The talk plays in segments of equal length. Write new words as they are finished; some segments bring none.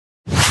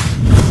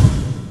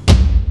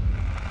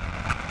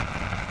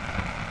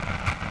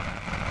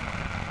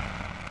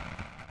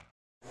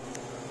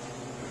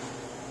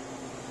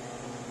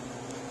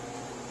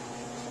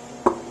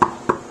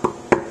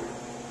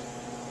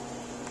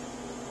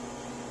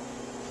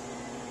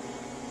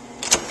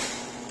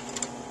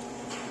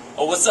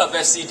Oh, what's up,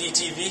 FCD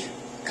TV?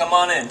 Come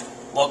on in.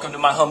 Welcome to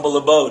my humble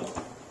abode.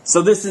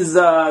 So this is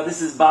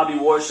Bobby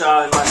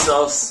Warshaw and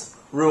myself's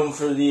room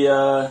for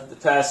the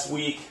past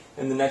week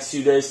and the next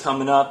few days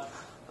coming up.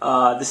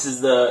 This is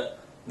the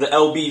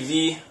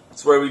LBV.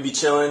 It's where we be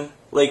chilling,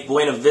 Lake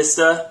Buena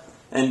Vista,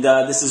 and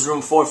this is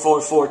room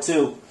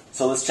 4442.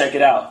 So let's check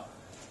it out.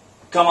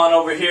 Come on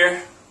over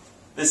here.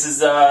 This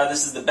is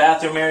the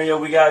bathroom area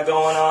we got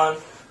going on.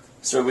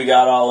 So we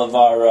got all of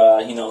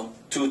our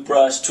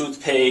toothbrush,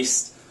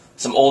 toothpaste,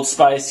 some Old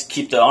Spice,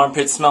 keep the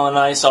armpits smelling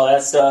nice, all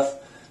that stuff.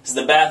 This is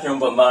the bathroom,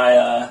 but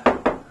my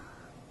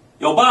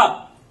yo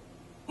Bob,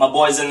 my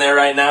boy's in there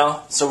right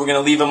now, so we're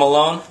gonna leave him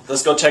alone.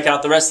 Let's go check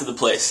out the rest of the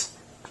place.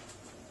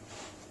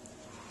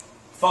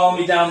 Follow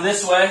me down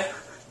this way.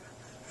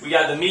 We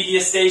got the media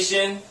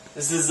station.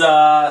 This is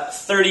a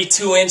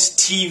 32-inch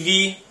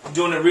TV. I'm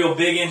doing it real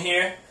big in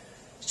here.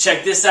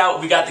 Check this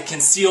out. We got the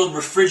concealed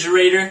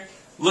refrigerator.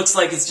 Looks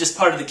like it's just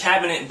part of the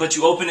cabinet, but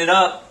you open it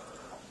up.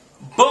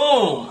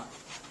 Boom!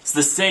 It's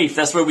the safe.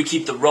 That's where we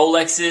keep the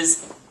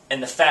Rolexes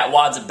and the fat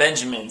wads of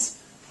Benjamins.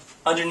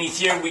 Underneath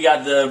here, we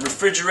got the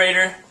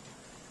refrigerator.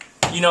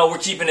 You know, we're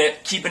keeping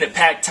it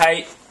packed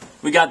tight.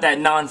 We got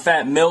that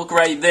non-fat milk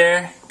right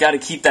there. Got to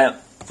keep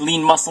that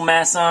lean muscle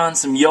mass on.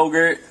 Some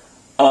yogurt.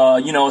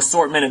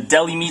 Assortment of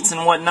deli meats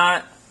and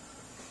whatnot.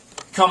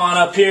 Come on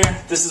up here.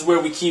 This is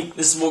where we keep.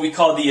 This is what we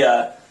call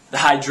the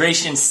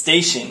hydration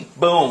station.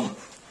 Boom.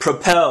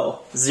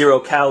 Propel,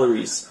 0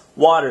 calories.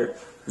 Water,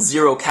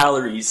 0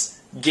 calories.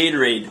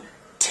 Gatorade,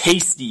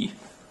 tasty.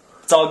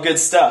 It's all good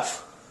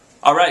stuff.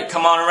 All right,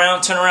 come on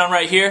around. Turn around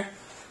right here,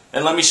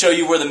 and let me show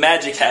you where the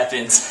magic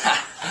happens.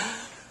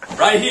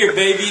 Right here,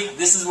 baby.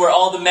 This is where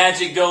all the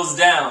magic goes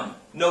down.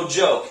 No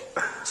joke.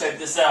 Check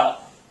this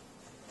out.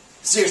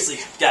 Seriously,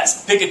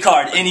 guys, pick a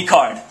card, any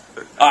card.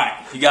 All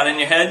right, you got it in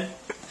your head?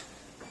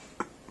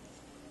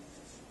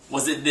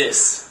 Was it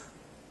this?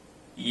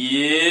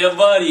 Yeah,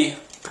 buddy.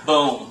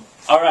 Boom.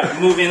 All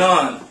right, moving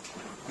on.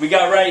 We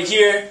got right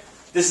here,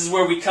 this is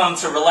where we come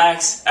to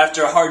relax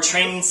after a hard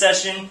training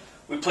session.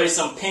 We play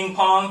some ping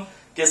pong,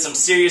 get some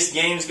serious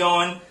games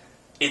going.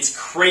 It's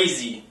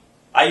crazy.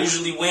 I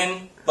usually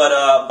win,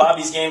 but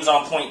Bobby's game's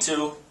on point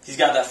too. He's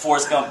got that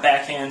Forrest Gump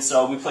backhand,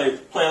 so we play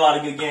a lot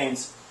of good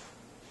games.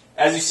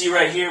 As you see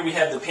right here, we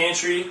have the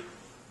pantry.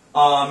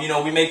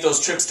 We make those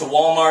trips to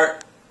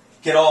Walmart,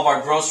 get all of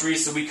our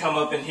groceries, so we come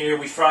up in here,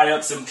 we fry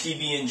up some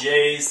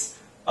PB&Js,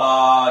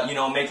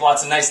 make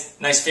lots of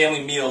nice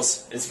family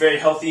meals. It's very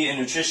healthy and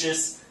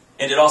nutritious,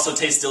 and it also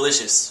tastes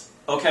delicious.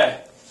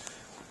 Okay,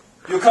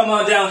 you'll come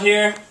on down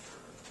here.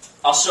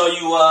 I'll show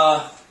you,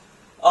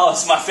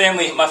 it's my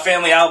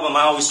family album.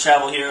 I always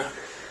travel here.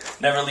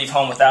 Never leave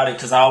home without it,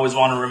 because I always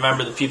want to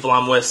remember the people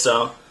I'm with,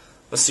 so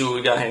let's see what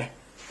we got here.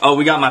 Oh,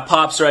 we got my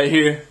Pops right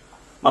here.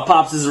 My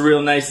Pops is a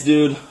real nice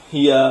dude.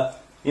 He,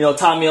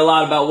 taught me a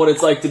lot about what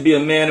it's like to be a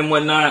man and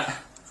whatnot.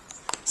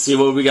 Let's see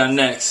what we got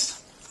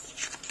next.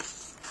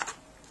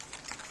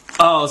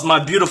 Oh, it's my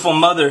beautiful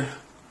mother.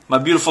 My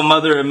beautiful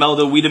mother,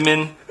 Imelda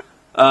Wiedeman.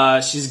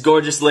 She's a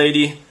gorgeous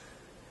lady.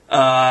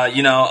 A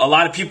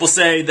lot of people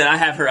say that I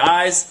have her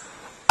eyes.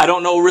 I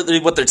don't know really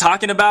what they're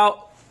talking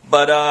about,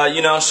 but,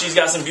 she's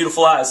got some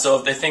beautiful eyes, so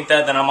if they think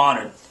that, then I'm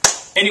honored.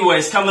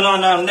 Anyways, coming on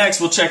down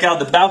next, we'll check out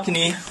the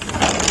balcony.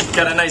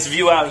 Got a nice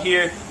view out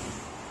here.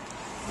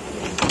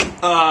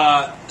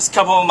 There's a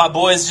couple of my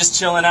boys just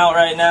chilling out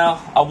right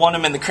now. I won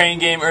them in the crane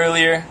game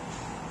earlier.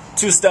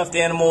 2 stuffed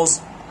animals,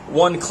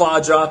 1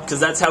 claw drop, because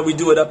that's how we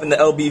do it up in the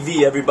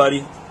LBV,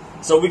 everybody.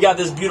 So we got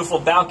this beautiful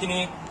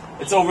balcony.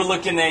 It's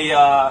overlooking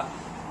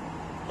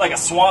like a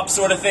swamp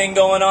sort of thing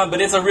going on, but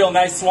it's a real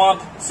nice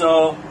swamp.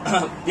 So,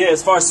 yeah,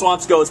 as far as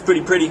swamps go, it's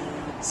pretty pretty.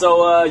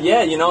 So,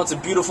 it's a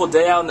beautiful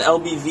day out in the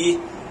LBV.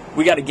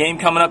 We got a game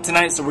coming up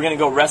tonight, so we're going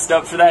to go rest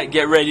up for that,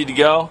 get ready to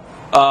go.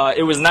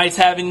 It was nice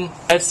having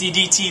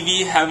FCD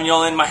TV, having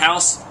y'all in my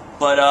house,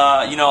 but,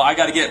 I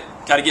got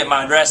to get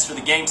my rest for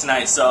the game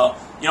tonight, so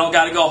you don't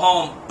got to go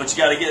home, but you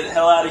got to get the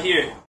hell out of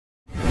here.